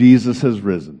Jesus has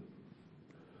risen.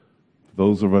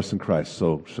 Those of us in Christ,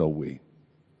 so shall we.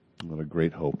 What a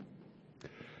great hope.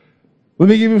 Let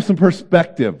me give you some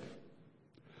perspective.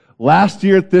 Last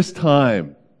year at this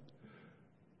time,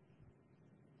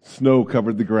 snow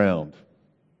covered the ground.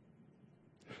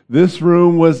 This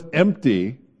room was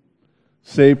empty,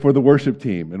 save for the worship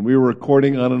team, and we were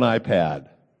recording on an iPad,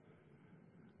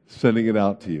 sending it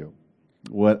out to you.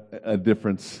 What a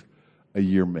difference a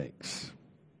year makes.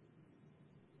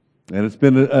 And it's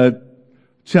been a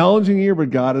challenging year, but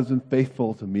God has been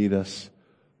faithful to meet us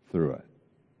through it.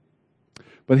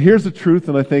 But here's the truth,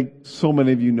 and I think so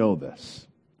many of you know this.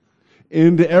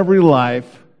 Into every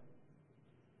life,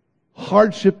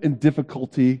 hardship and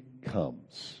difficulty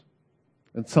comes.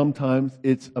 And sometimes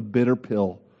it's a bitter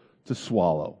pill to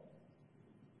swallow.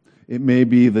 It may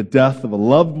be the death of a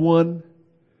loved one.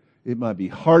 It might be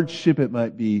hardship. It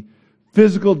might be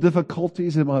physical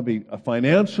difficulties. It might be a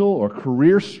financial or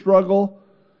career struggle.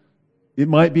 It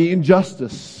might be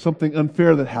injustice, something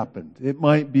unfair that happened. It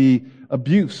might be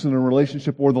abuse in a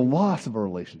relationship or the loss of a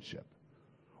relationship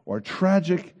or a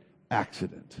tragic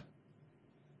accident.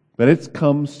 But it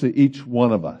comes to each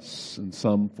one of us in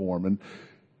some form. And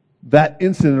that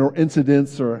incident or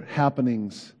incidents or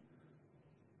happenings,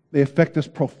 they affect us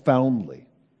profoundly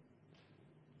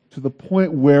to the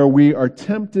point where we are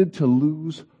tempted to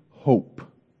lose hope.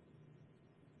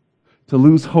 To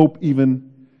lose hope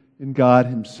even in God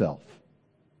Himself.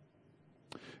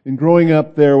 In growing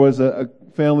up, there was a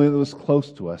family that was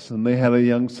close to us, and they had a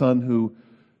young son who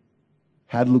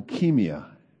had leukemia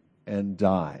and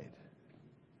died.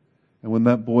 And when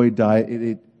that boy died,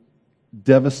 it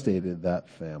devastated that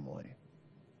family.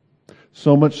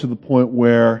 So much to the point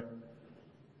where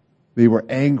they were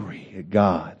angry at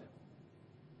God.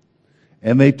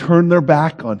 And they turned their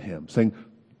back on Him, saying,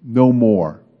 "No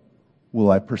more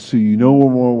will I pursue you. No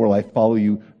more will I follow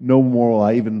you. No more will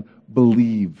I even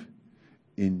believe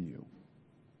in you."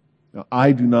 Now,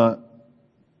 I do not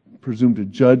presume to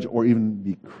judge or even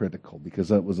be critical, because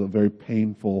that was a very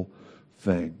painful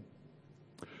thing.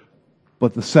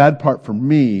 But the sad part for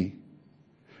me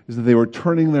is that they were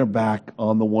turning their back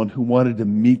on the one who wanted to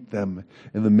meet them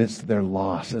in the midst of their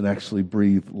loss and actually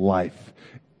breathe life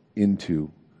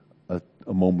into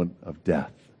a moment of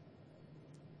death.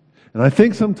 And I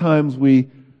think sometimes we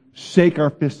shake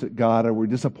our fist at God, or we're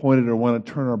disappointed, or want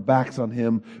to turn our backs on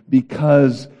Him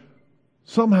because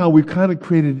somehow we've kind of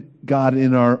created God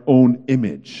in our own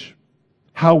image,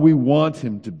 how we want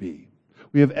Him to be.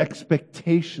 We have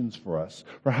expectations for us,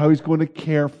 for how He's going to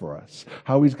care for us,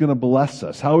 how He's going to bless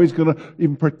us, how He's going to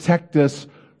even protect us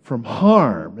from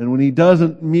harm. And when He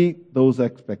doesn't meet those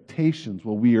expectations,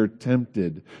 well, we are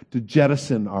tempted to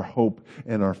jettison our hope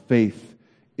and our faith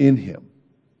in Him.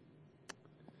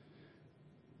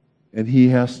 And He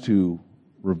has to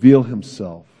reveal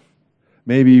Himself,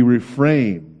 maybe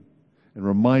reframe and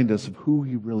remind us of who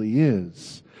He really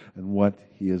is and what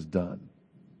He has done.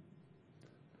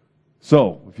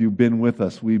 So, if you've been with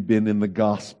us, we've been in the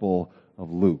Gospel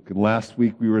of Luke. And last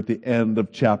week we were at the end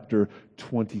of chapter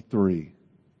 23.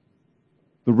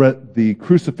 The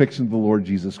crucifixion of the Lord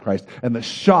Jesus Christ and the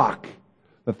shock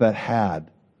that had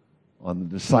on the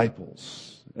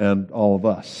disciples and all of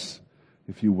us,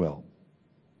 if you will.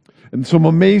 And some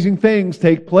amazing things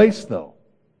take place, though.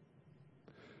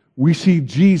 We see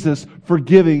Jesus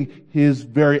forgiving His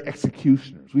very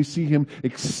executioners. We see Him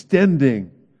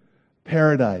extending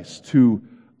paradise to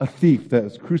a thief that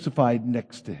was crucified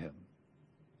next to Him.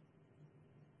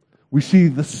 We see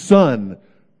the sun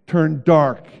turn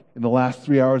dark in the last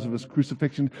 3 hours of His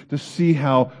crucifixion to see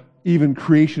how even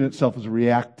creation itself is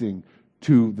reacting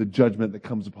to the judgment that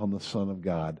comes upon the Son of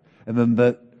God. And then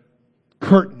the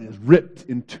curtain is ripped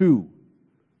in two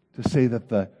to say that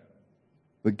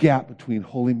the gap between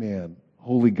holy man,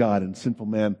 holy God, and sinful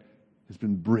man has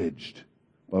been bridged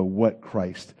by what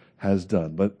Christ has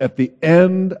done. But at the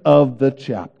end of the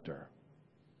chapter,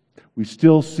 we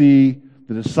still see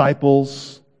the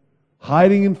disciples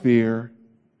hiding in fear,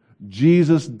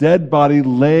 Jesus' dead body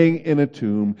laying in a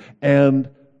tomb, and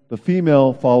the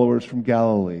female followers from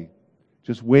Galilee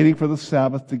just waiting for the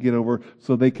Sabbath to get over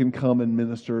so they can come and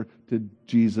minister to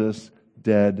Jesus'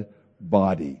 dead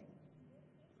body.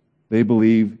 They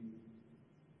believe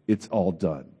it's all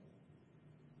done.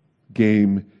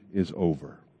 Game is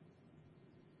over.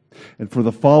 And for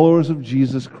the followers of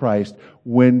Jesus Christ,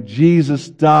 when Jesus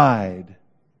died,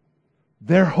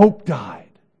 their hope died.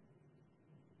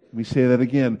 Let me say that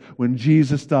again. When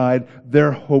Jesus died,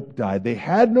 their hope died. They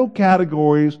had no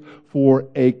categories for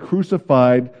a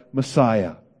crucified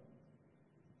Messiah.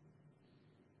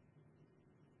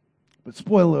 But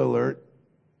spoiler alert,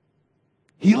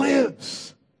 He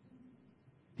lives.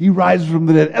 He rises from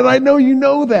the dead. And I know you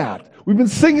know that. We've been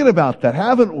singing about that,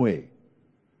 haven't we?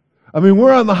 I mean,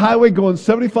 we're on the highway going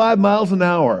 75 miles an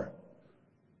hour.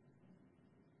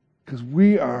 Because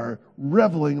we are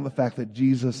reveling in the fact that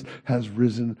Jesus has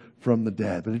risen from the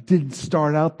dead. But it didn't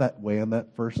start out that way on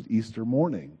that first Easter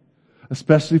morning,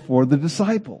 especially for the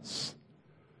disciples.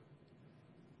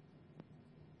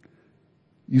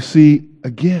 You see,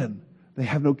 again, they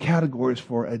have no categories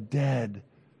for a dead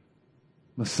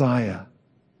Messiah.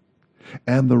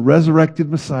 And the resurrected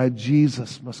Messiah,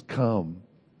 Jesus, must come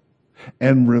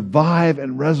and revive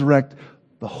and resurrect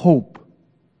the hope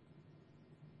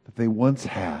that they once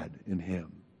had in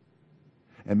Him.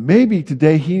 And maybe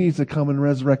today He needs to come and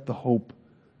resurrect the hope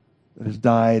that has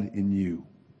died in you,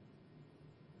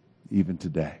 even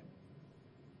today.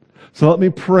 So let me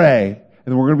pray,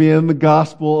 and we're going to be in the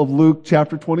Gospel of Luke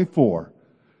chapter 24,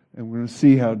 and we're going to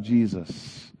see how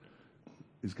Jesus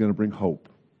is going to bring hope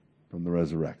from the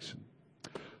resurrection.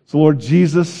 So Lord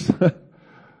Jesus,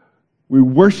 we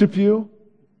worship You.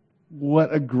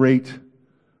 What a great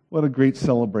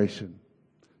celebration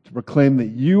to proclaim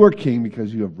that You are King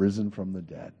because You have risen from the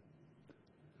dead.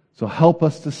 So help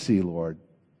us to see, Lord,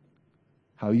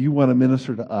 how You want to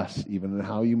minister to us even, and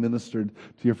how You ministered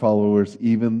to Your followers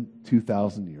even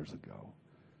 2,000 years ago.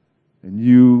 And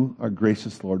You, our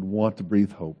gracious Lord, want to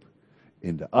breathe hope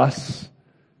into us,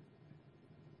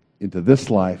 into this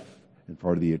life, and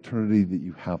for the eternity that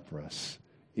You have for us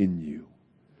in You.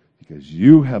 Because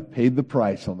You have paid the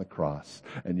price on the cross,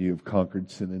 and You have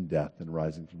conquered sin and death and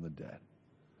rising from the dead.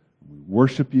 We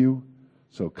worship You,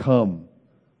 so come,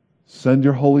 send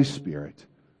Your Holy Spirit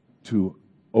to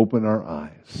open our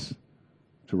eyes,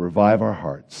 to revive our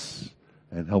hearts,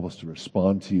 and help us to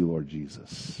respond to You, Lord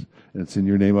Jesus. And it's in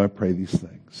Your name I pray these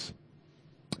things.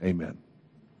 Amen.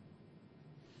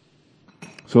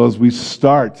 So as we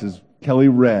start, as Kelly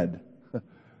read,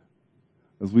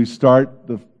 as we start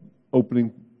the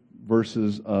opening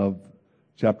verses of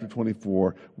chapter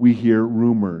 24, we hear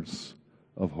rumors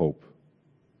of hope.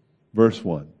 Verse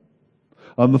 1.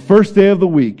 On the first day of the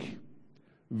week,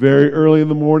 very early in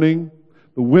the morning,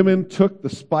 the women took the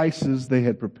spices they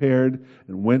had prepared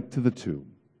and went to the tomb.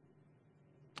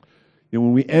 And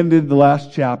when we ended the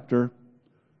last chapter,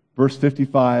 verse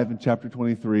 55 in chapter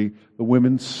 23, the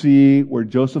women see where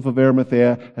Joseph of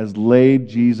Arimathea has laid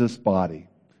Jesus' body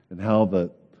and how the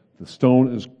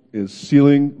stone is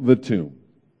sealing the tomb.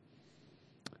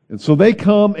 And so they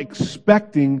come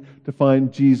expecting to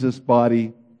find Jesus'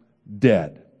 body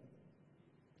dead.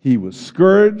 He was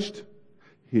scourged.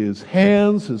 His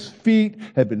hands, His feet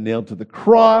had been nailed to the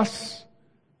cross.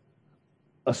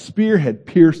 A spear had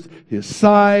pierced His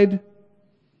side.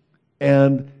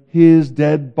 And His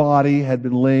dead body had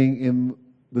been laying in,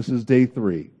 this is day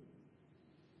 3.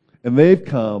 And they've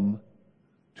come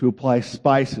to apply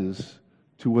spices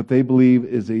to what they believe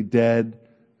is a dead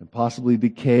and possibly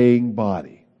decaying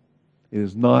body. It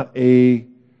is not a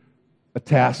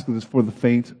task that is for the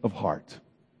faint of heart.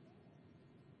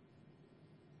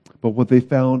 But what they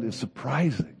found is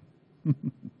surprising.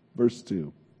 Verse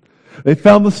 2. They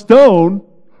found the stone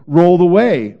rolled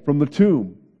away from the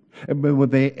tomb. And when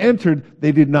they entered,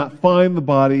 they did not find the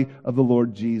body of the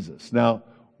Lord Jesus. Now,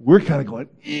 we're kind of going,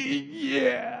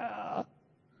 yeah,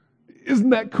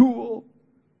 isn't that cool?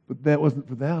 But that wasn't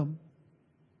for them.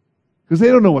 Because they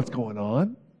don't know what's going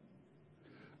on.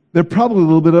 They're probably a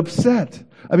little bit upset.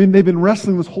 I mean, they've been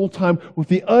wrestling this whole time with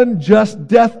the unjust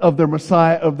death of their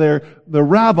Messiah, of their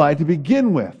rabbi to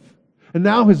begin with. And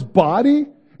now His body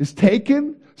is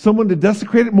taken, someone to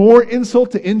desecrate it, more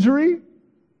insult to injury.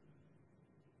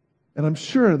 And I'm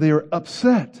sure they are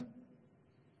upset.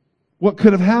 What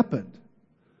could have happened?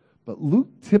 But Luke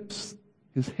tips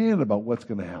his hand about what's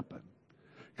going to happen.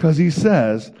 Because he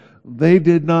says, they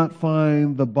did not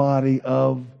find the body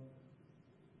of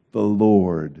the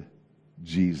Lord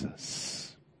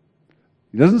Jesus.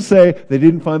 He doesn't say they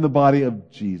didn't find the body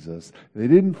of Jesus. They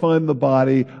didn't find the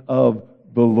body of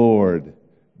the Lord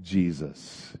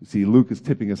Jesus. You see, Luke is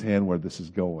tipping his hand where this is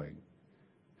going.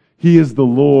 He is the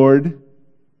Lord.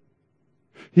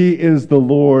 He is the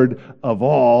Lord of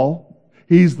all.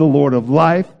 He's the Lord of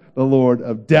life, the Lord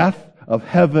of death, of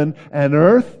heaven and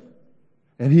earth.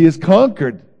 And He has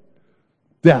conquered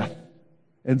death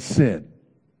and sin.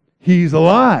 He's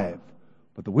alive.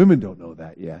 But the women don't know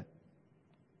that yet.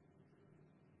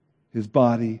 His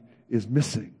body is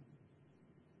missing.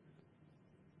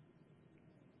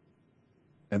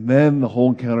 And then the whole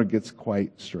encounter gets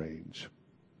quite strange.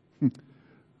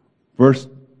 Verse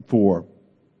 4.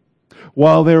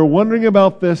 While they were wondering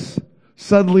about this,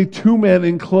 suddenly 2 men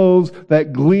in clothes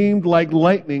that gleamed like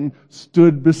lightning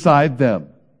stood beside them.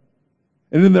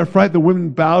 And in their fright, the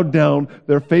women bowed down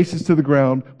their faces to the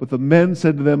ground. But the men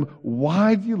said to them,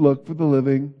 why do you look for the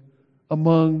living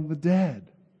among the dead?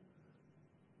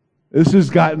 This has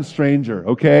gotten stranger,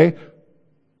 okay?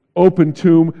 Open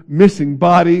tomb, missing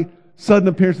body, sudden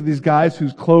appearance of these guys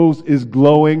whose clothes is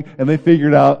glowing, and they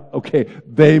figured out, okay,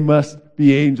 they must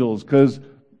be angels because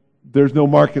there's no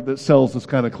market that sells this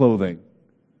kind of clothing.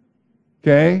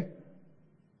 Okay?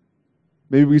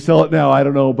 Maybe we sell it now, I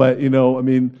don't know, but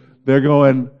they're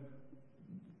going,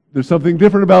 there's something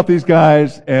different about these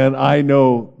guys, and I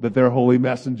know that they're holy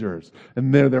messengers.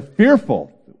 And they're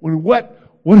fearful. What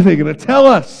are they going to tell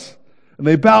us? And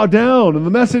they bow down, and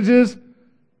the message is,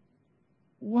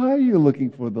 why are you looking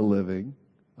for the living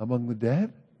among the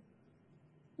dead?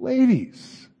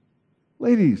 Ladies,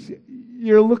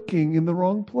 you're looking in the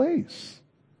wrong place.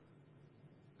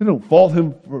 They don't fault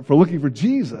him for looking for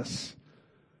Jesus,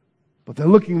 but they're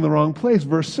looking in the wrong place.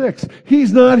 Verse 6,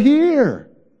 he's not here.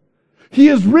 He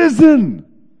is risen.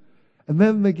 And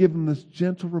then they give him this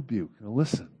gentle rebuke. Now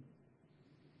listen.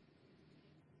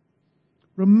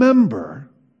 Remember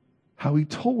how he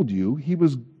told you he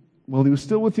was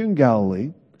still with you in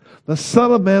Galilee. The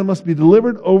Son of Man must be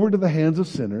delivered over to the hands of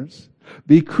sinners,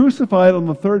 be crucified on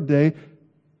the third day,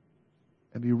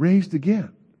 and be raised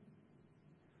again.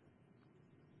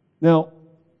 Now,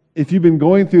 if you've been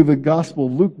going through the Gospel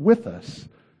of Luke with us,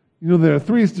 there are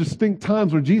three distinct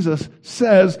times where Jesus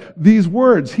says these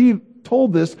words. He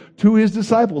told this to his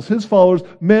disciples, his followers,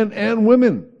 men and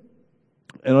women.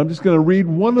 And I'm just going to read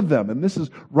one of them. And this is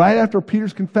right after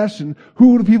Peter's confession.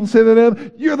 Who do people say to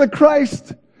him? You're the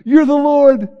Christ. You're the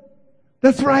Lord.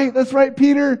 That's right,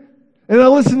 Peter. And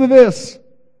now listen to this.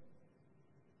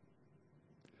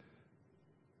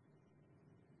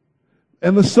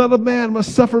 And the Son of Man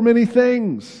must suffer many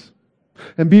things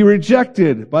and be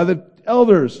rejected by the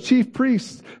elders, chief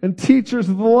priests, and teachers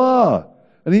of the law.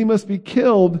 And he must be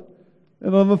killed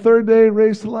and on the third day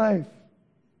raised to life.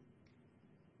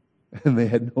 And they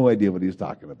had no idea what he was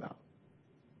talking about.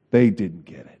 They didn't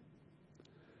get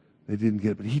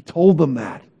it. But he told them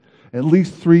that at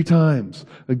least 3 times.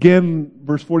 Again,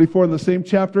 verse 44 in the same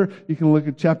chapter. You can look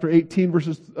at chapter 18,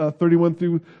 verses 31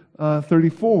 through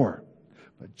 34.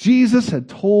 But Jesus had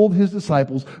told his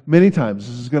disciples many times,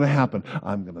 this is going to happen.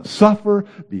 I'm going to suffer,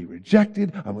 be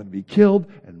rejected, I'm going to be killed,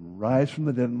 and rise from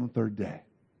the dead on the third day.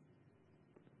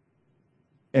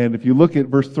 And if you look at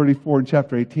verse 34 in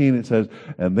chapter 18, it says,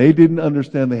 and they didn't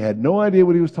understand, they had no idea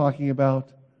what he was talking about,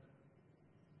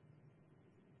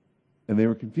 and they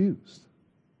were confused.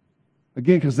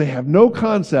 Again, because they have no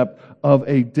concept of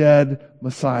a dead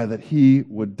Messiah, that he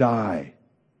would die.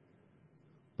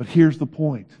 But here's the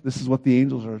point. This is what the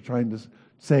angels are trying to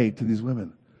say to these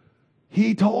women.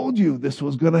 He told you this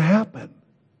was going to happen.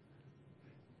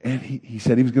 And he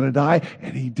said he was going to die,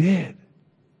 and he did.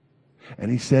 And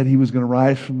he said he was going to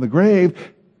rise from the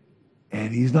grave,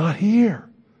 and he's not here.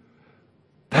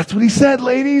 That's what he said,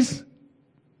 ladies.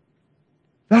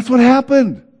 That's what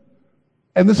happened.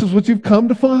 And this is what you've come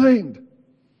to find.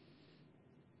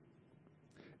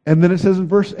 And then it says in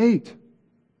verse 8,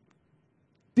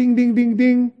 ding, ding, ding,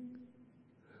 ding.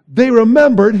 They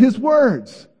remembered his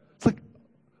words. It's like,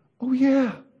 oh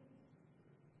yeah.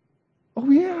 I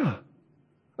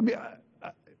mean,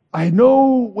 I had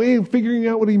no way of figuring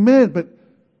out what he meant, but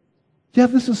yeah,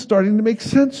 this is starting to make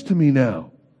sense to me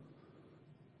now.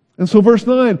 And so verse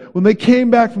 9, when they came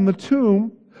back from the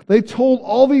tomb, they told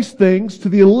all these things to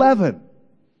the 11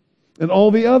 and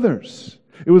all the others.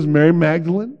 It was Mary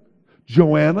Magdalene,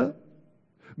 Joanna,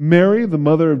 Mary, the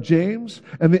mother of James,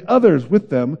 and the others with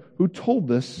them who told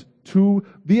this to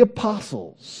the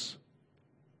apostles.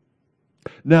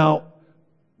 Now,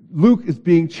 Luke is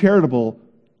being charitable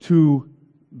to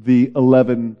the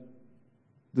 11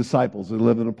 disciples, the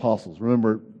 11 apostles.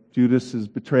 Remember, Judas is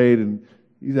betrayed and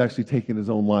he's actually taken his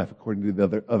own life according to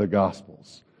the other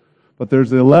Gospels. But there's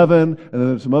the 11, and then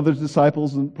there's some other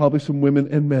disciples and probably some women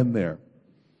and men there.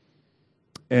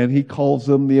 And he calls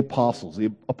them the apostles.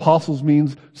 The apostles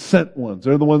means sent ones.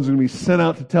 They're the ones who are going to be sent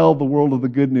out to tell the world of the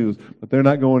good news. But they're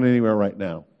not going anywhere right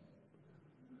now.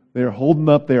 They are holding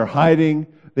up. They are hiding.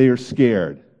 They are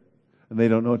scared. And they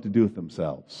don't know what to do with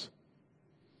themselves.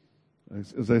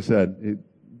 As I said,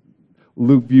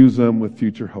 Luke views them with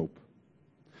future hope.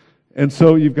 And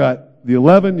so you've got the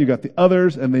 11, you've got the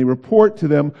others, and they report to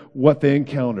them what they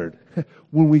encountered.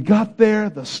 When we got there,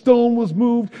 the stone was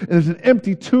moved, and there's an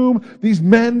empty tomb. These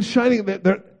men shining,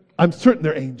 I'm certain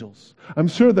they're angels. I'm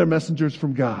sure they're messengers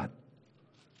from God.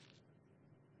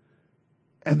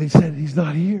 And they said, he's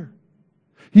not here.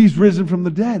 He's risen from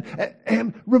the dead.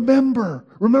 And remember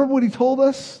what he told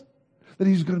us? That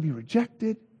he's going to be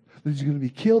rejected, that he's going to be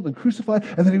killed and crucified,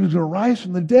 and then he was going to rise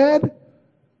from the dead?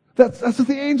 That's what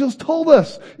the angels told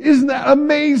us. Isn't that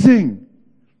amazing?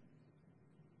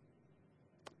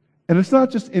 And it's not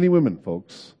just any women,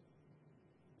 folks.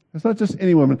 It's not just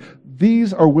any women.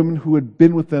 These are women who had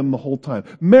been with them the whole time.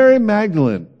 Mary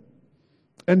Magdalene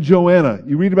and Joanna,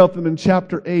 you read about them in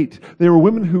chapter 8. They were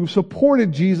women who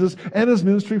supported Jesus and his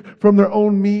ministry from their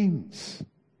own means.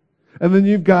 And then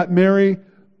you've got Mary,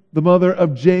 the mother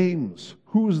of James.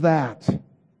 Who's that?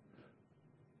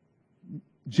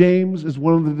 James is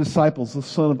one of the disciples, the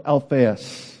son of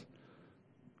Alphaeus.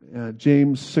 Luke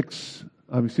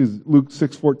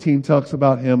 6:14 talks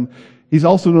about him. He's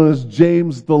also known as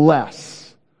James the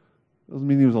Less. Doesn't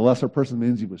mean he was a lesser person, it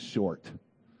means he was short.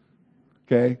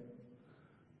 Okay?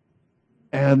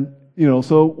 And,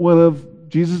 so one of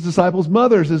Jesus' disciples'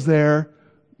 mothers is there,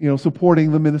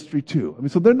 supporting the ministry too.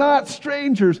 So they're not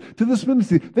strangers to this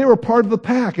ministry. They were part of the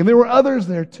pack, and there were others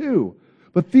there too.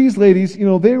 But these ladies,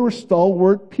 they were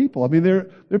stalwart people.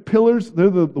 They're pillars. They're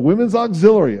the women's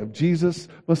auxiliary of Jesus'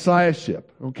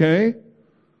 messiahship. Okay?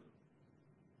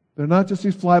 They're not just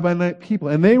these fly-by-night people.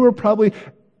 And they were probably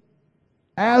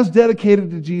as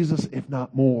dedicated to Jesus, if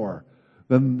not more,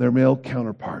 than their male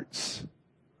counterparts.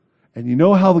 And you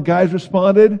know how the guys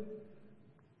responded?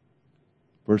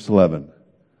 Verse 11.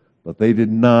 But they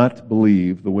did not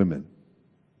believe the women,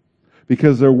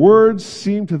 because their words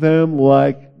seemed to them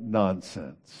like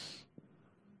nonsense.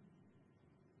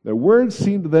 Their words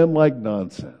seemed to them like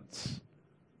nonsense.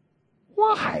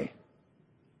 Why?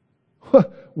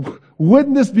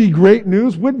 Wouldn't this be great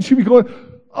news? Wouldn't you be going,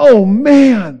 oh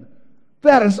man,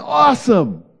 that is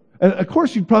awesome. And of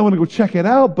course you'd probably want to go check it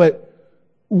out, but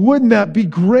wouldn't that be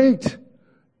great?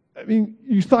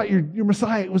 You thought your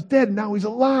Messiah was dead, and now he's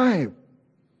alive.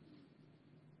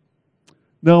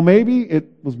 Now maybe it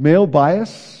was male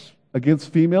bias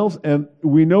against females, and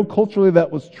we know culturally that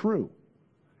was true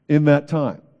in that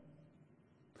time.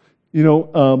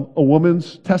 A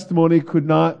woman's testimony could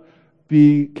not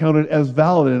be counted as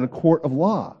valid in a court of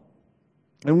law.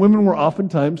 And women were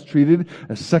oftentimes treated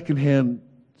as second-hand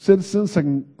citizens,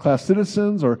 second-class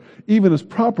citizens, or even as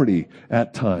property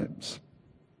at times.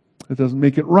 It doesn't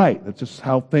make it right. That's just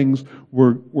how things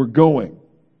were going.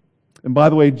 And by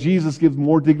the way, Jesus gives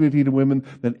more dignity to women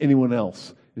than anyone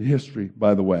else in history,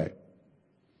 by the way.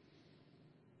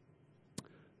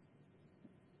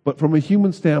 But from a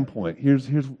human standpoint, here's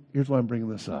why I'm bringing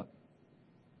this up.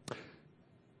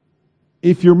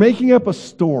 If you're making up a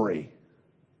story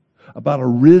about a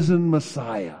risen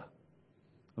Messiah,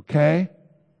 okay?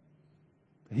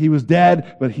 He was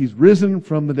dead, but he's risen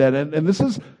from the dead. And this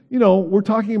is, we're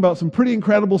talking about some pretty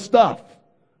incredible stuff.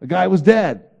 A guy was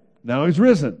dead. Now he's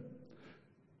risen.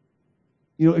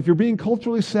 If you're being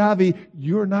culturally savvy,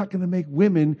 you're not going to make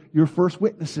women your first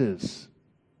witnesses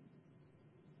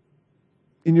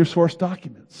in your source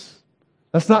documents.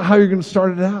 That's not how you're going to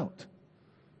start it out.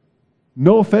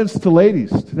 No offense to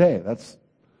ladies today.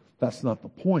 That's not the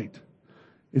point.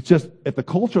 It's just at the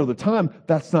culture of the time,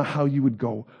 that's not how you would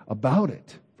go about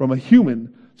it from a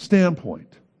human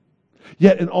standpoint.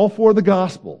 Yet in all four of the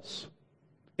Gospels,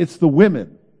 it's the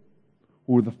women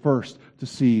who were the first to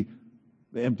see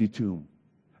the empty tomb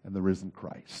and the risen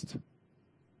Christ.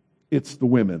 It's the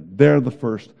women. They're the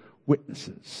first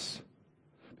witnesses.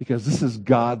 Because this is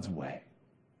God's way.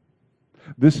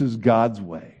 This is God's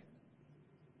way.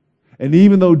 And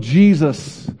even though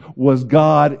Jesus was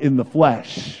God in the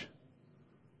flesh,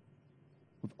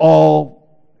 with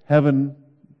all heaven,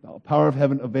 the power of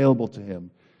heaven available to him,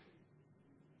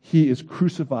 he is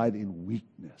crucified in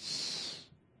weakness.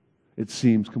 It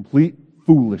seems complete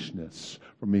foolishness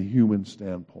from a human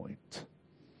standpoint.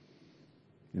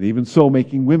 And even so,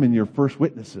 making women your first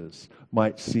witnesses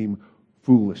might seem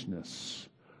foolishness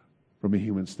from a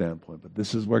human standpoint. But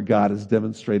this is where God is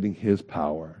demonstrating his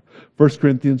power. 1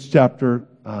 Corinthians chapter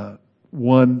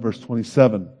 1, verse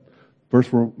 27.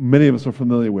 Verse where many of us are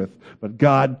familiar with. But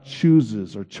God chose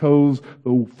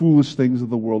the foolish things of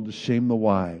the world to shame the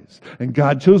wise. And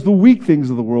God chose the weak things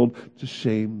of the world to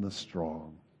shame the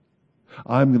strong.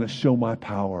 I'm going to show my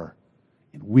power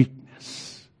in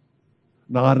weakness,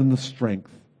 not in the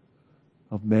strength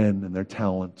of men and their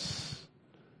talents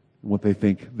and what they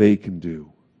think they can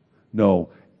do. No,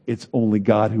 it's only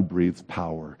God who breathes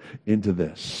power into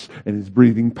this. And he's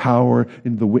breathing power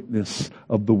into the witness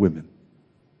of the women.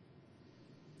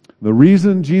 The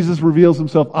reason Jesus reveals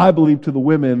himself, I believe, to the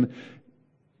women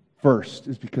first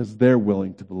is because they're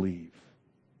willing to believe.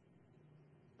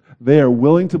 They are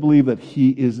willing to believe that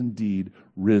he is indeed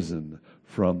risen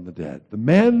from the dead. The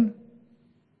men,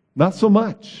 not so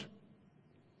much.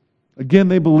 Again,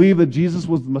 they believe that Jesus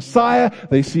was the Messiah.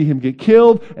 They see him get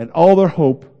killed, and all their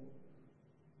hope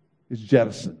is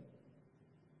jettisoned.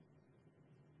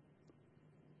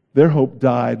 Their hope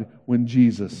died when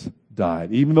Jesus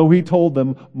died, even though he told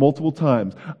them multiple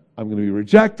times, I'm going to be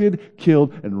rejected,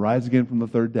 killed, and rise again from the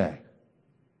third day.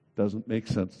 Doesn't make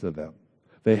sense to them.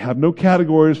 They have no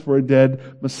categories for a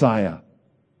dead Messiah.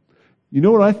 You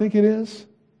know what I think it is?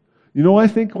 You know, I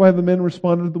think why the men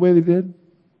responded the way they did?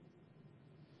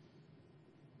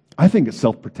 I think it's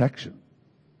self-protection.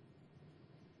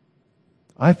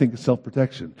 I think it's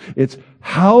self-protection. It's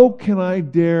how can I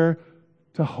dare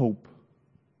to hope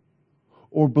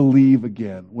or believe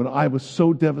again when I was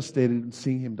so devastated in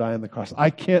seeing him die on the cross?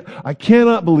 I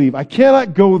cannot believe. I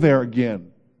cannot go there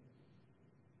again.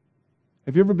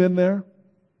 Have you ever been there?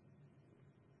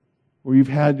 Where you've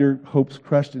had your hopes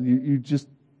crushed and you just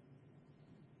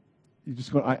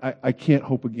go, I can't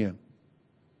hope again.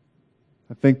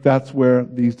 I think that's where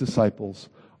these disciples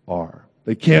are.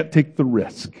 They can't take the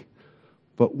risk.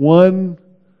 But one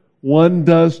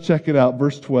does check it out.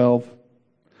 Verse 12.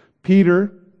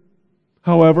 Peter,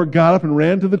 however, got up and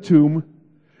ran to the tomb,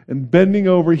 and bending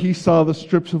over, he saw the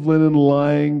strips of linen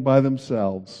lying by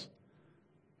themselves.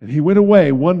 And he went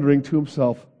away, wondering to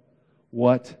himself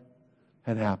what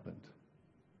had happened.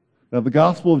 Now, the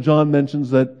Gospel of John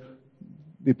mentions that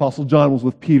the Apostle John was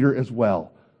with Peter as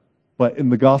well. But in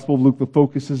the Gospel of Luke, the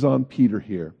focus is on Peter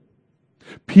here.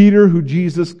 Peter, who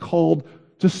Jesus called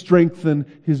to strengthen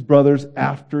his brothers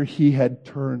after he had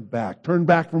turned back. Turned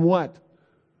back from what?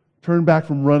 Turned back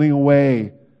from running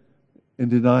away and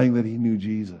denying that he knew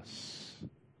Jesus.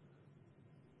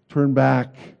 Turned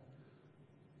back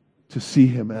to see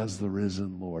him as the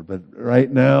risen Lord. But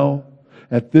right now,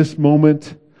 at this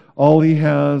moment, all he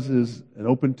has is an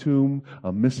open tomb,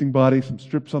 a missing body, some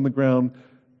strips on the ground,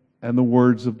 and the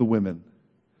words of the women.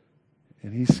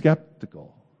 And he's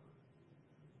skeptical.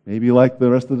 Maybe like the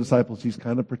rest of the disciples, he's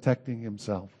kind of protecting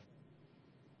himself.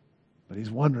 But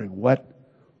he's wondering, what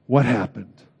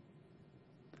happened?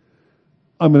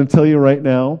 I'm going to tell you right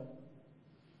now,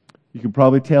 you can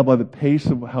probably tell by the pace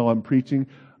of how I'm preaching,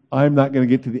 I'm not going to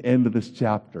get to the end of this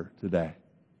chapter today.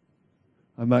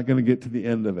 I'm not going to get to the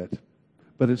end of it.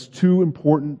 But it's too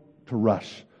important to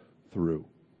rush through.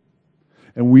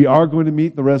 And we are going to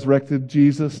meet the resurrected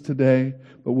Jesus today,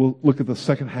 but we'll look at the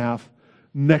second half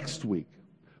next week.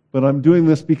 But I'm doing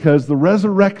this because the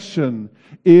resurrection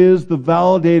is the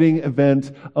validating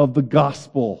event of the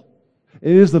gospel.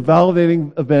 It is the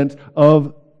validating event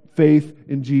of faith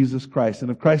in Jesus Christ. And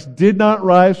if Christ did not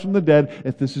rise from the dead,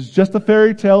 if this is just a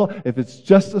fairy tale, if it's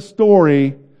just a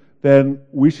story, then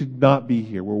we should not be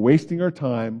here. We're wasting our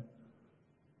time.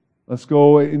 Let's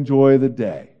go enjoy the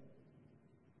day.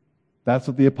 That's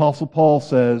what the Apostle Paul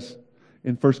says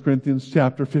in 1 Corinthians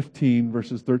chapter 15,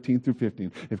 verses 13 through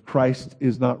 15. If Christ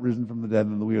is not risen from the dead,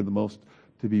 then we are the most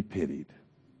to be pitied.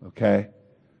 Okay?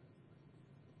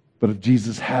 But if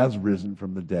Jesus has risen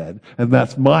from the dead, and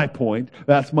that's my point,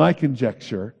 that's my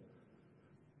conjecture,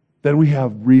 then we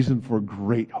have reason for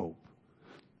great hope.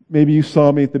 Maybe you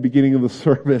saw me at the beginning of the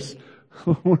service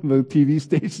when the TV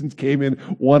stations came in,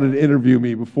 wanted to interview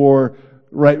me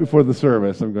right before the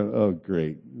service. I'm going, oh,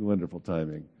 great, wonderful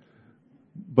timing.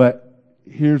 But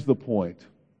here's the point.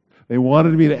 They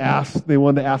wanted to ask me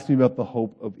about the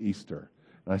hope of Easter.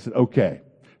 And I said, okay,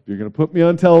 if you're going to put me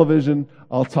on television,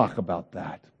 I'll talk about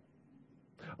that.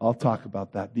 I'll talk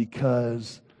about that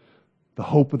because the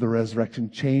hope of the resurrection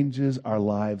changes our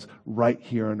lives right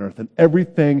here on earth. And every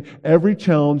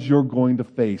challenge you're going to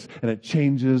face, and it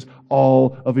changes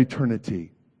all of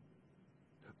eternity.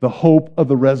 The hope of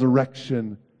the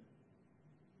resurrection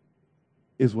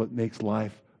is what makes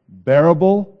life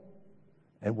bearable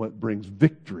and what brings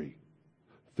victory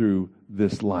through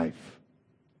this life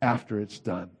after it's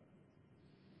done.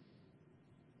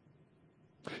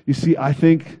 You see, I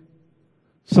think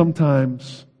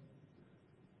sometimes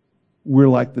we're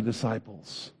like the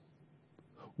disciples.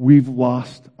 We've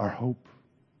lost our hope.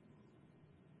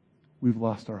 We've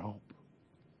lost our hope.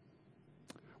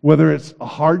 Whether it's a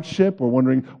hardship or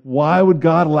wondering, why would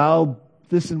God allow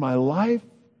this in my life?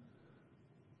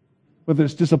 Whether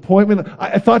it's disappointment,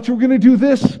 I thought you were going to do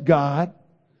this, God.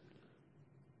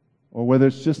 Or whether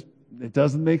it's just, it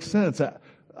doesn't make sense.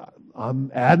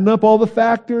 I'm adding up all the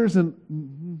factors and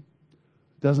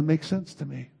it doesn't make sense to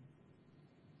me.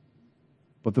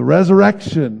 But the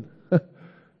resurrection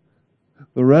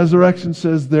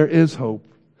says there is hope.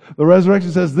 The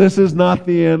resurrection says this is not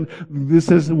the end.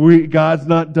 God's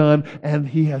not done, and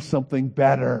He has something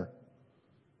better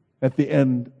at the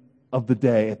end of the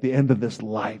day, at the end of this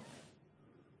life.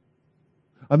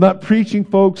 I'm not preaching,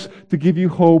 folks, to give you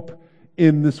hope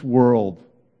in this world.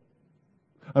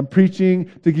 I'm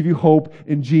preaching to give you hope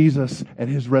in Jesus and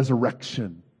His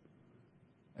resurrection.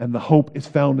 And the hope is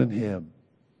found in Him.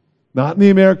 Not in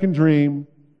the American dream.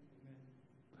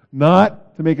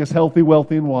 Not to make us healthy,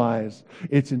 wealthy, and wise.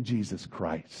 It's in Jesus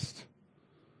Christ.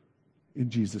 In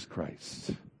Jesus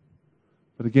Christ.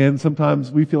 But again,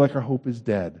 sometimes we feel like our hope is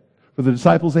dead. For the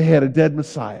disciples, they had a dead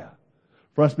Messiah.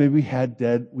 For us, maybe we have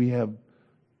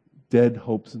dead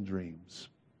hopes and dreams.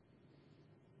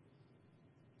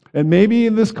 And maybe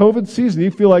in this COVID season,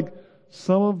 you feel like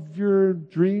some of your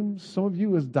dreams, some of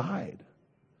you has died.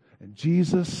 And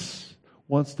Jesus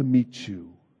wants to meet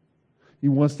you. He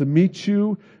wants to meet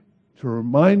you, to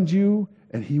remind you,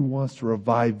 and He wants to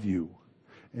revive you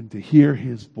and to hear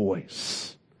His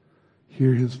voice.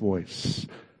 Hear His voice.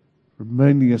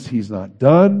 Reminding us He's not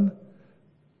done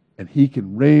and He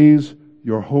can raise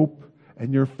your hope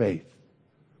and your faith.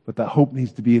 But that hope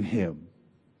needs to be in Him,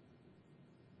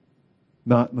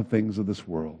 not in the things of this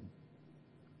world.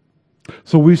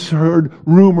 So we heard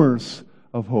rumors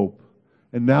of hope.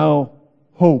 And now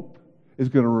hope is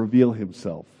going to reveal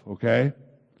Himself. Okay?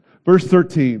 Verse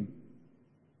 13.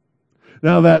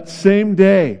 Now that same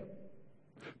day,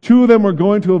 two of them were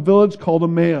going to a village called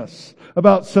Emmaus,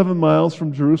 about 7 miles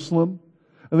from Jerusalem.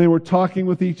 And they were talking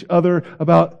with each other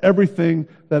about everything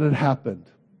that had happened.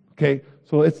 Okay?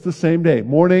 So it's the same day.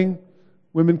 Morning,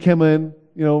 women come in,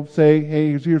 say,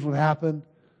 hey, here's what happened.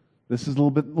 This is a little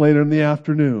bit later in the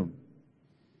afternoon.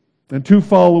 And two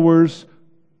followers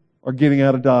are getting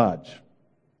out of Dodge,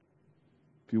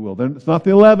 if you will. It's not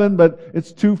the 11, but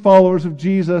it's two followers of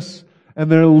Jesus, and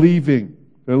they're leaving.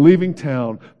 They're leaving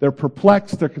town. They're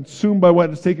perplexed. They're consumed by what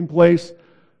has taken place.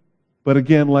 But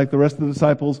again, like the rest of the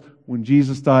disciples, when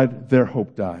Jesus died, their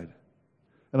hope died.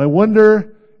 And I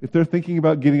wonder if they're thinking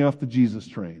about getting off the Jesus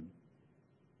train.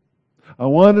 I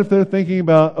wonder if they're thinking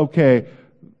about, okay,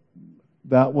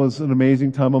 that was an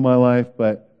amazing time of my life,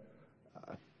 but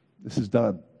this is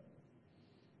done.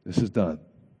 This is done.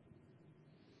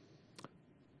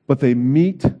 But they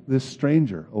meet this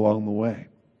stranger along the way.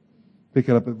 Pick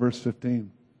it up at verse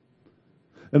 15.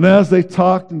 And as they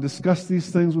talked and discussed these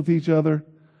things with each other,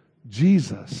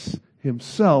 Jesus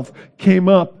Himself came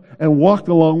up and walked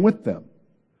along with them.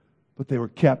 But they were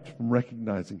kept from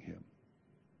recognizing Him.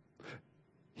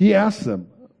 He asked them,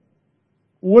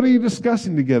 what are you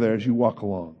discussing together as you walk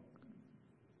along?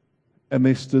 And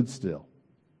they stood still.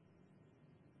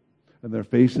 And their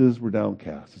faces were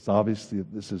downcast. It's obviously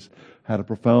that this has had a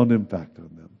profound impact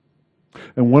on them.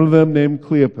 And one of them, named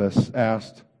Cleopas,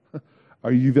 asked,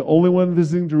 are you the only one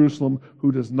visiting Jerusalem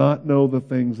who does not know the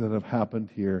things that have happened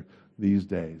here these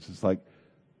days? It's like,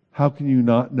 how can you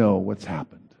not know what's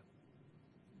happened?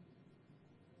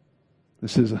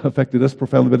 This has affected us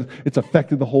profoundly, but it's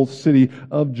affected the whole city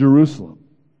of Jerusalem.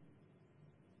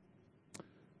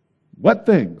 What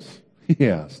things? He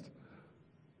asked.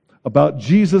 About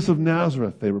Jesus of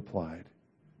Nazareth, they replied.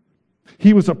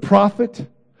 He was a prophet,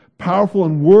 powerful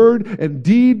in word and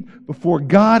deed before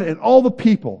God and all the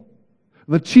people.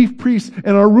 The chief priests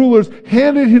and our rulers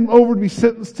handed Him over to be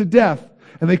sentenced to death,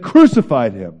 and they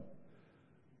crucified Him.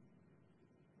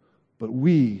 But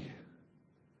we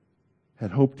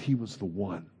had hoped He was the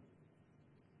one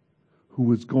who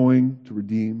was going to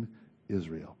redeem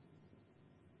Israel.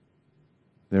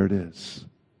 There it is.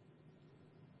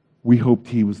 We hoped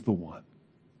He was the one.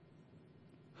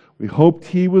 We hoped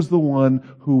He was the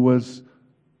one who was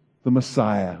the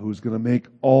Messiah, who was going to make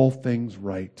all things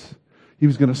right. He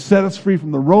was going to set us free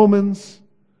from the Romans.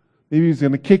 Maybe He was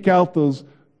going to kick out those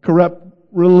corrupt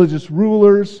religious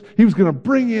rulers. He was going to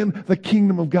bring in the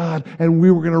kingdom of God, and we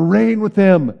were going to reign with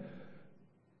Him.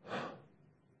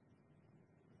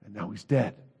 And now He's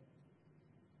dead.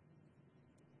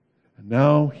 And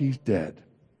now He's dead.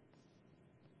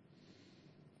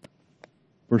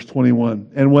 Verse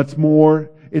 21, and what's more,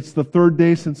 it's the third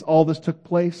day since all this took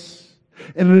place.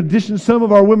 And in addition, some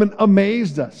of our women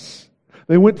amazed us.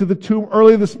 They went to the tomb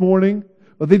early this morning,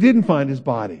 but they didn't find His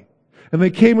body. And they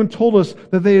came and told us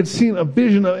that they had seen a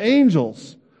vision of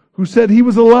angels who said He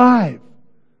was alive.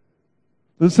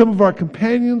 Then some of our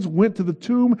companions went to the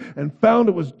tomb and found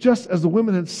it was just as the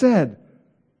women had said.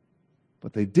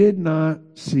 But they did not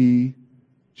see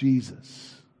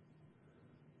Jesus.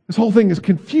 This whole thing is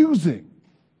confusing.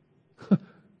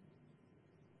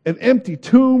 An empty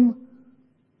tomb.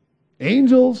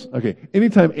 Angels. Okay,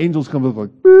 anytime angels come up,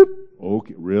 like, boop.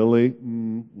 Okay, really?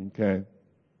 Okay.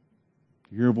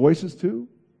 You hear voices too?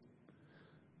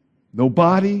 No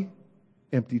body.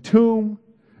 Empty tomb.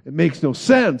 It makes no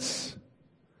sense.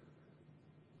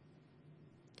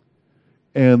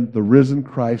 And the risen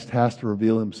Christ has to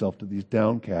reveal Himself to these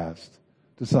downcast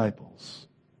disciples.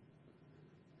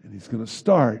 And he's going to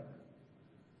start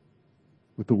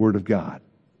with the Word of God.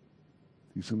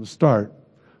 He's going to start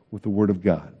with the Word of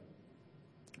God.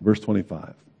 Verse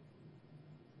 25.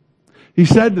 He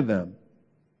said to them,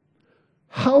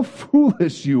 "How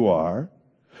foolish you are,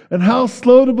 and how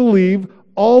slow to believe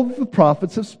all that the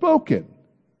prophets have spoken.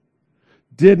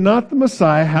 Did not the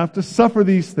Messiah have to suffer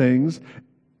these things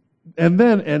and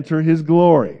then enter his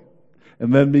glory?"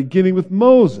 And then beginning with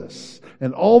Moses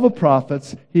and all the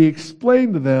prophets, he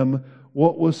explained to them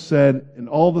what was said in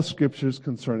all the scriptures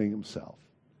concerning himself.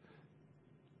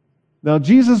 Now,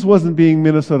 Jesus wasn't being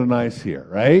Minnesota nice here,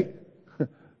 right?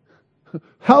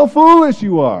 How foolish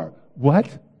you are. What?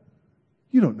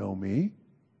 You don't know me.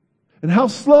 And how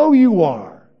slow you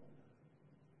are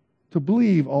to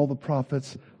believe all the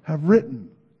prophets have written.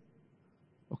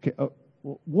 Okay,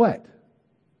 what?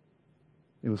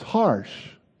 It was harsh.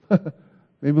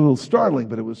 Maybe a little startling,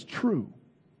 but it was true.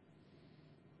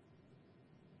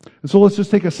 And so let's just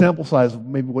take a sample size of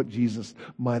maybe what Jesus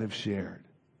might have shared.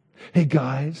 Hey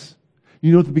guys,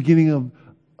 you know at the beginning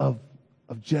of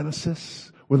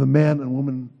Genesis, where the man and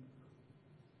woman,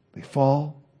 they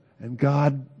fall, and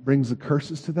God brings the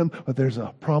curses to them, but there's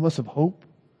a promise of hope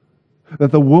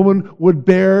that the woman would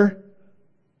bear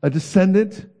a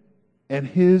descendant, and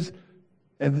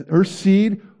her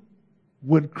seed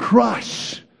would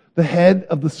crush the head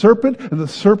of the serpent, and the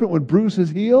serpent would bruise his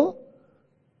heel.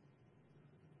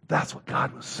 That's what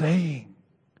God was saying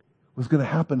was going to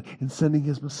happen in sending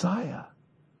his Messiah.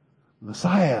 The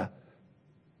Messiah,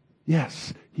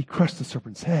 yes, he crushed the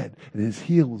serpent's head, and his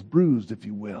heel was bruised, if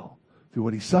you will, through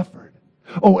what he suffered.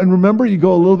 Oh, and remember, you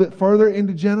go a little bit further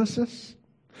into Genesis,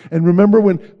 and remember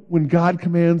when God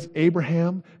commands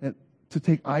Abraham to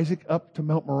take Isaac up to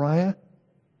Mount Moriah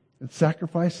and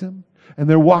sacrifice him, and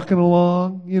they're walking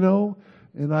along,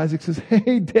 and Isaac says,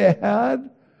 "Hey, Dad,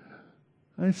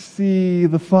 I see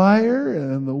the fire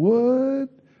and the wood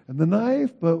and the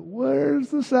knife, but where's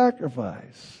the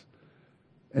sacrifice?"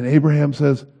 And Abraham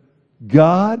says,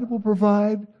 "God will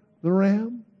provide the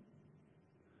ram."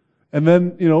 And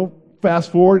then,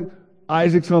 fast forward,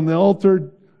 Isaac's on the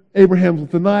altar, Abraham's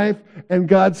with the knife, and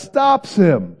God stops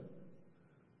him.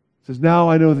 He says, "Now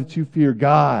I know that you fear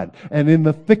God." And in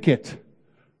the thicket,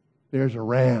 there's a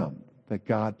ram that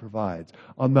God provides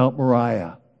on Mount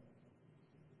Moriah.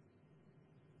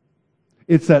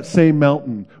 It's that same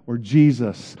mountain where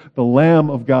Jesus, the Lamb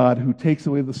of God who takes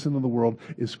away the sin of the world,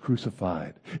 is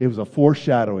crucified. It was a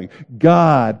foreshadowing.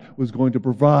 God was going to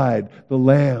provide the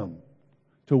Lamb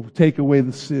to take away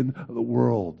the sin of the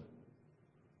world.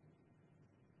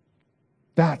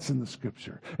 That's in the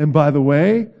Scripture. And by the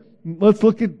way, let's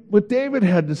look at what David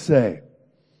had to say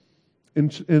in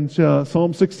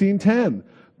Psalm 16:10,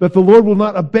 that the Lord will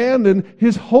not abandon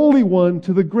his Holy One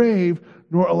to the grave,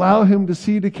 nor allow him to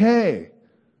see decay.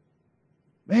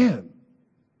 Man,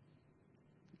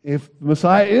 if the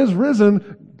Messiah is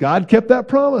risen, God kept that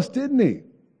promise, didn't he?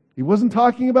 He wasn't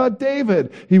talking about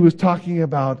David. He was talking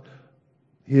about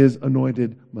his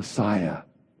anointed Messiah,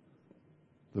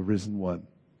 the risen one.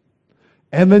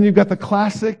 And then you've got the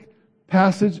classic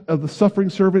passage of the suffering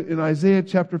servant in Isaiah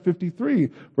chapter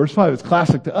 53, verse 5. It's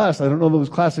classic to us. I don't know if it was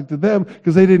classic to them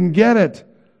because they didn't get it.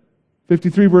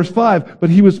 53 verse 5, "But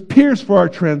he was pierced for our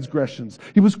transgressions.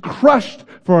 He was crushed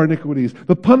for our iniquities.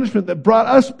 The punishment that brought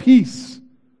us peace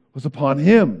was upon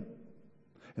him.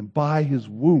 And by his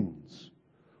wounds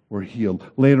we're healed."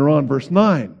 Later on, verse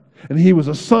 9, "And he was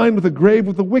assigned with a grave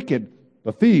with the wicked,"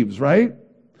 the thieves, right?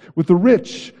 "With the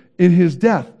rich in his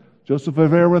death." Joseph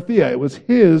of Arimathea, it was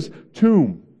his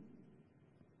tomb.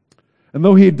 "And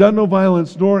though he had done no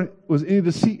violence, nor was any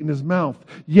deceit in his mouth,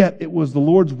 yet it was the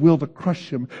Lord's will to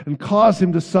crush him and cause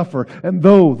him to suffer. And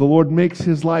though the Lord makes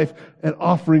his life an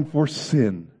offering for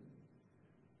sin,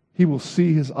 he will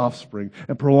see his offspring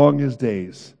and prolong his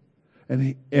days.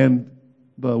 And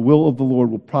the will of the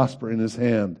Lord will prosper in his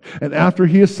hand. And after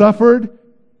he has suffered,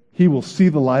 he will see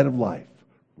the light of life,"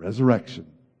 resurrection,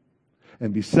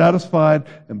 "and be satisfied.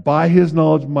 And by his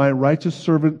knowledge, my righteous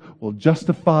servant will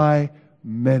justify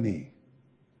many."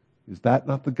 Is that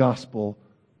not the gospel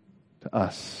to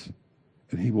us?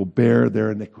 "And he will bear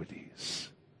their iniquities."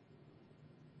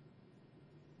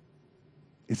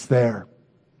 It's there.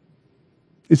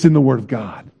 It's in the Word of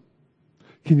God.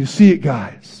 Can you see it,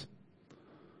 guys?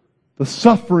 The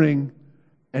suffering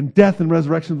and death and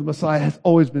resurrection of the Messiah has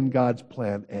always been God's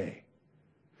plan A.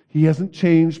 He hasn't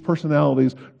changed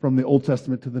personalities from the Old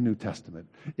Testament to the New Testament.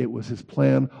 It was his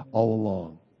plan all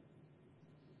along.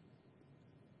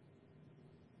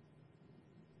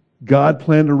 God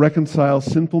planned to reconcile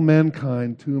sinful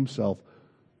mankind to himself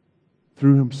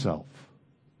through himself,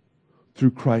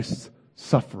 through Christ's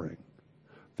suffering.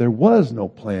 There was no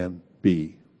plan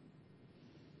B.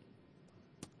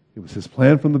 It was his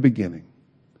plan from the beginning.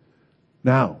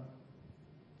 Now,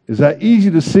 is that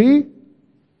easy to see?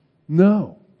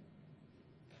 No,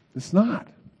 it's not.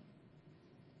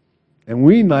 And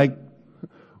we,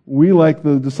 like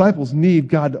the disciples, need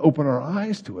God to open our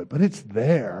eyes to it. But it's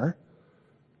there.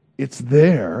 It's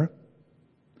there.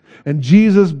 And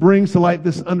Jesus brings to light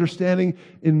this understanding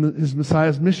in his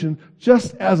Messiah's mission,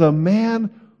 just as a man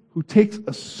who takes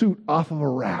a suit off of a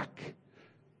rack,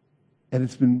 and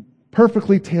it's been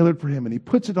perfectly tailored for him, and he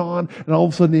puts it on, and all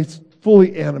of a sudden it's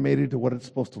fully animated to what it's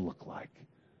supposed to look like.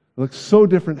 It looks so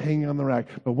different hanging on the rack,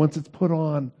 but once it's put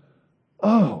on,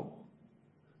 oh,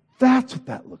 that's what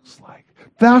that looks like.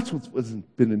 That's what's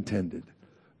been intended.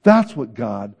 That's what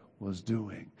God was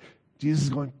doing. Jesus is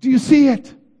going, do you see it?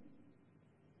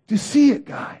 Do you see it,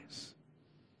 guys?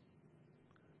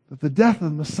 That the death of the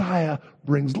Messiah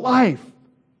brings life.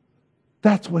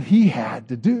 That's what he had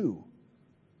to do.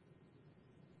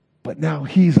 But now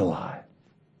he's alive.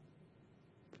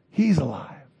 He's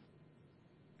alive.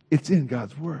 It's in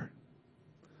God's Word.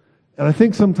 And I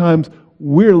think sometimes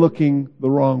we're looking the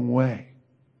wrong way.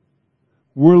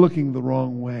 We're looking the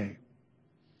wrong way.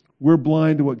 We're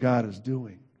blind to what God is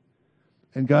doing.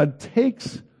 And God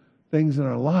takes things in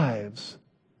our lives,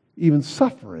 even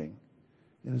suffering,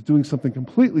 and is doing something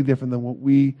completely different than what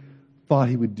we thought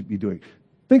he would be doing.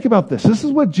 Think about this. This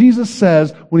is what Jesus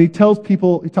says when he talks to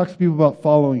people about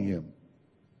following him.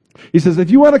 He says, if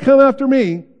you want to come after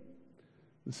me,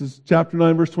 this is chapter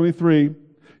 9, verse 23,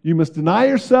 you must deny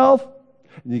yourself,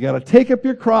 and you got to take up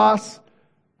your cross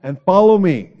and follow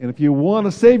me. And if you want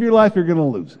to save your life, you're going to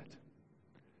lose it.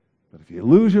 But if you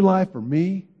lose your life for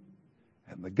me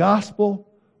and the gospel,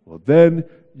 well, then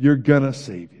you're going to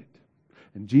save it.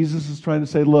 And Jesus is trying to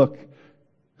say, look,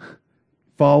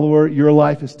 follower, your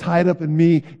life is tied up in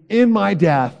me, in my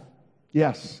death.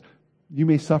 Yes, you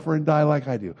may suffer and die like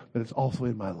I do, but it's also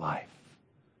in my life,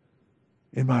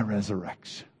 in my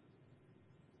resurrection.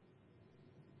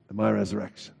 In my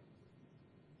resurrection.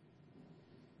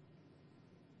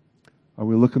 Are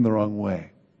we looking the wrong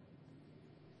way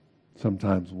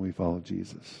sometimes when we follow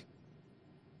Jesus?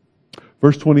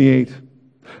 Verse 28,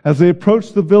 as they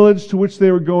approached the village to which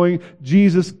they were going,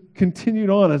 Jesus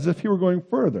continued on as if he were going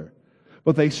further.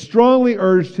 But they strongly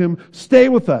urged him, stay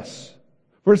with us,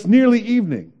 for it's nearly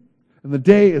evening, and the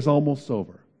day is almost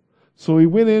over. So he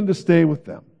went in to stay with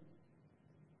them.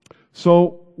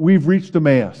 So we've reached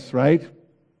Emmaus, right?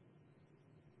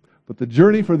 But the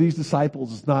journey for these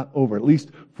disciples is not over, at least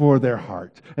for their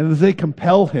heart. And as they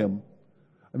compel him,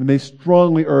 they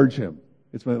strongly urge him.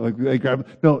 It's like they grab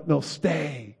him, no,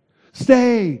 stay.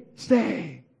 It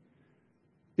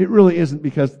really isn't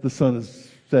because the sun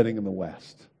is setting in the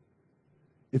west.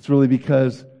 It's really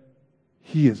because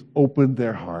he has opened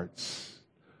their hearts.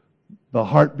 The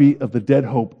heartbeat of the dead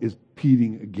hope is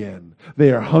beating again.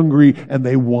 They are hungry and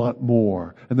they want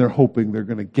more, and they're hoping they're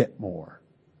going to get more.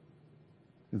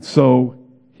 And so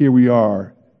here we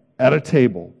are at a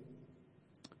table.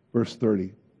 Verse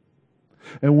 30.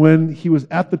 And when he was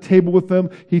at the table with them,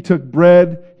 he took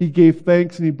bread, he gave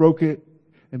thanks, and he broke it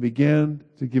and began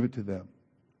to give it to them.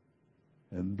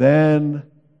 And then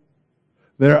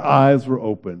their eyes were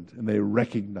opened and they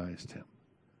recognized him.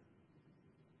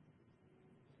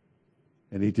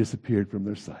 And he disappeared from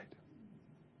their sight.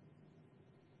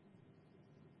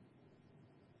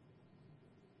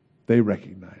 They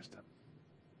recognized him.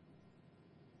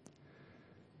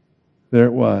 There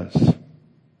it was.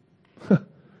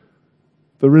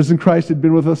 The risen Christ had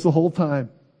been with us the whole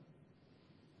time.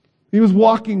 He was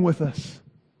walking with us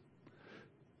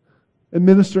and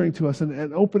ministering to us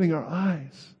and opening our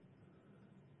eyes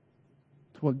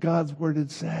to what God's Word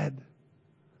had said.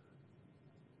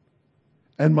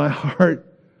 And my heart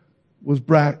was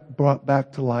brought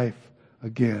back to life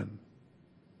again.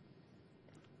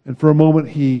 And for a moment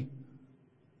he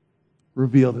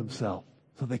revealed himself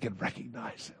so they could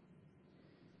recognize him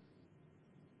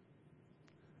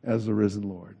as the risen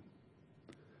Lord.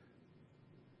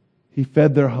 He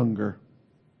fed their hunger,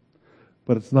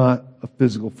 but it's not a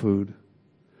physical food,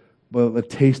 but the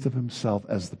taste of himself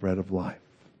as the bread of life.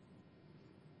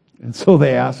 And so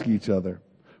they ask each other,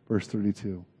 verse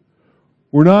 32,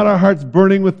 were not our hearts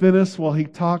burning within us while he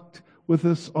talked with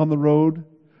us on the road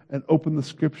and opened the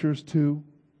scriptures too?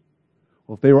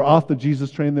 Well, if they were off the Jesus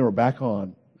train, they were back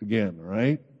on again,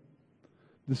 right?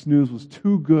 This news was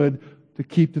too good to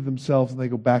keep to themselves, and they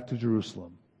go back to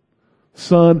Jerusalem.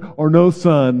 Son or no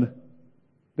son,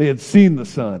 they had seen the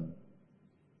Son.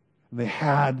 And they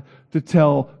had to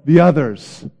tell the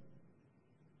others.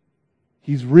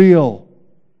 He's real.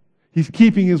 He's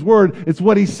keeping His word. It's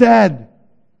what He said.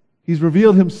 He's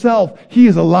revealed Himself. He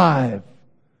is alive.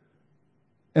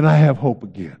 And I have hope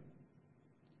again.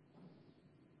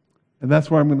 And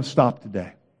that's where I'm going to stop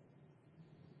today.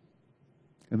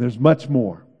 And there's much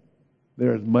more.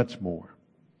 There is much more.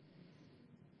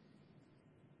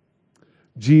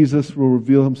 Jesus will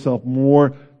reveal Himself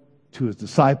more to His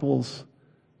disciples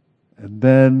and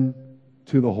then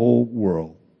to the whole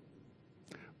world.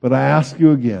 But I ask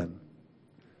you again,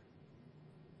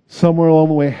 somewhere along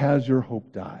the way, has your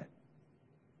hope died?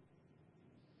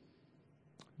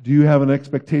 Do you have an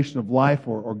expectation of life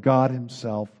or God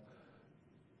Himself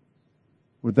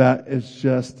where that is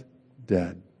just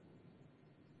dead?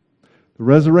 The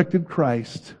resurrected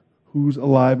Christ, who's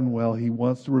alive and well, He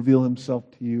wants to reveal Himself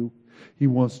to you. He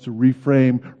wants to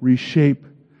reframe, reshape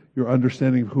your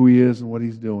understanding of who He is and what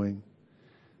He's doing.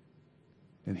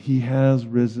 And He has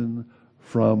risen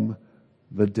from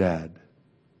the dead.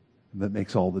 And that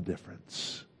makes all the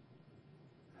difference.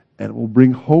 And it will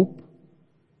bring hope.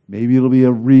 Maybe it'll be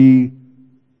a reframed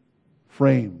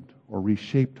or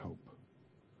reshaped hope.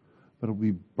 But it'll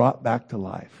be brought back to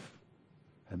life.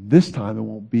 And this time it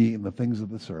won't be in the things of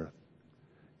this earth.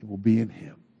 It will be in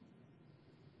Him.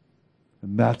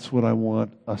 And that's what I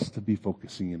want us to be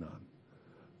focusing in on.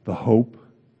 The hope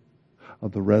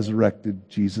of the resurrected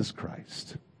Jesus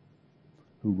Christ,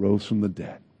 who rose from the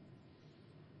dead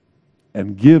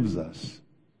and gives us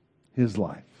His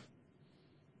life.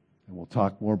 And we'll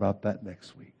talk more about that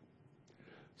next week.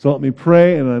 So let me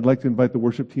pray, and I'd like to invite the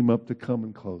worship team up to come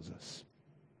and close us.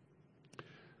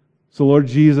 So Lord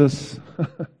Jesus,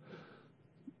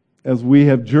 as we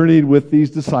have journeyed with these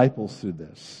disciples through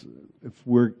this, if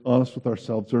we're honest with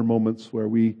ourselves, there are moments where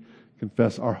we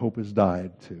confess our hope has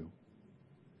died too.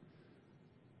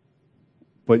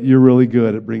 But You're really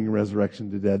good at bringing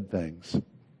resurrection to dead things.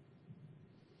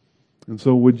 And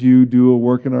so would You do a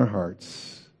work in our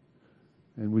hearts?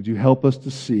 And would You help us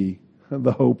to see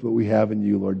the hope that we have in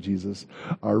You, Lord Jesus,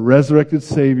 our resurrected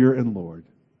Savior and Lord.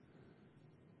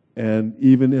 And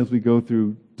even as we go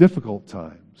through difficult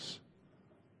times,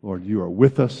 Lord, You are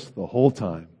with us the whole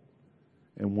time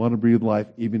and want to breathe life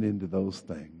even into those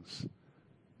things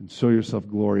and show Yourself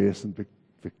glorious and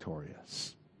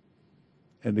victorious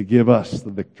and to give us the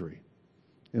victory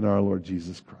in our Lord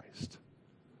Jesus Christ.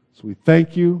 So we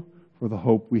thank You for the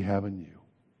hope we have in You.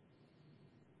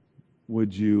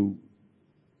 Would You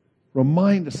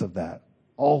remind us of that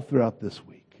all throughout this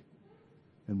week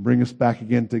and bring us back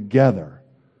again together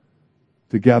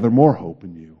to gather more hope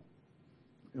in You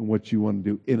and what You want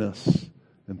to do in us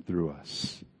and through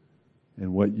us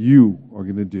and what You are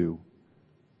going to do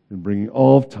in bringing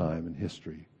all of time and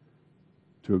history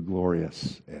to a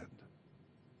glorious end.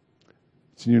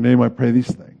 It's in Your name I pray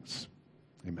these things.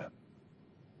 Amen.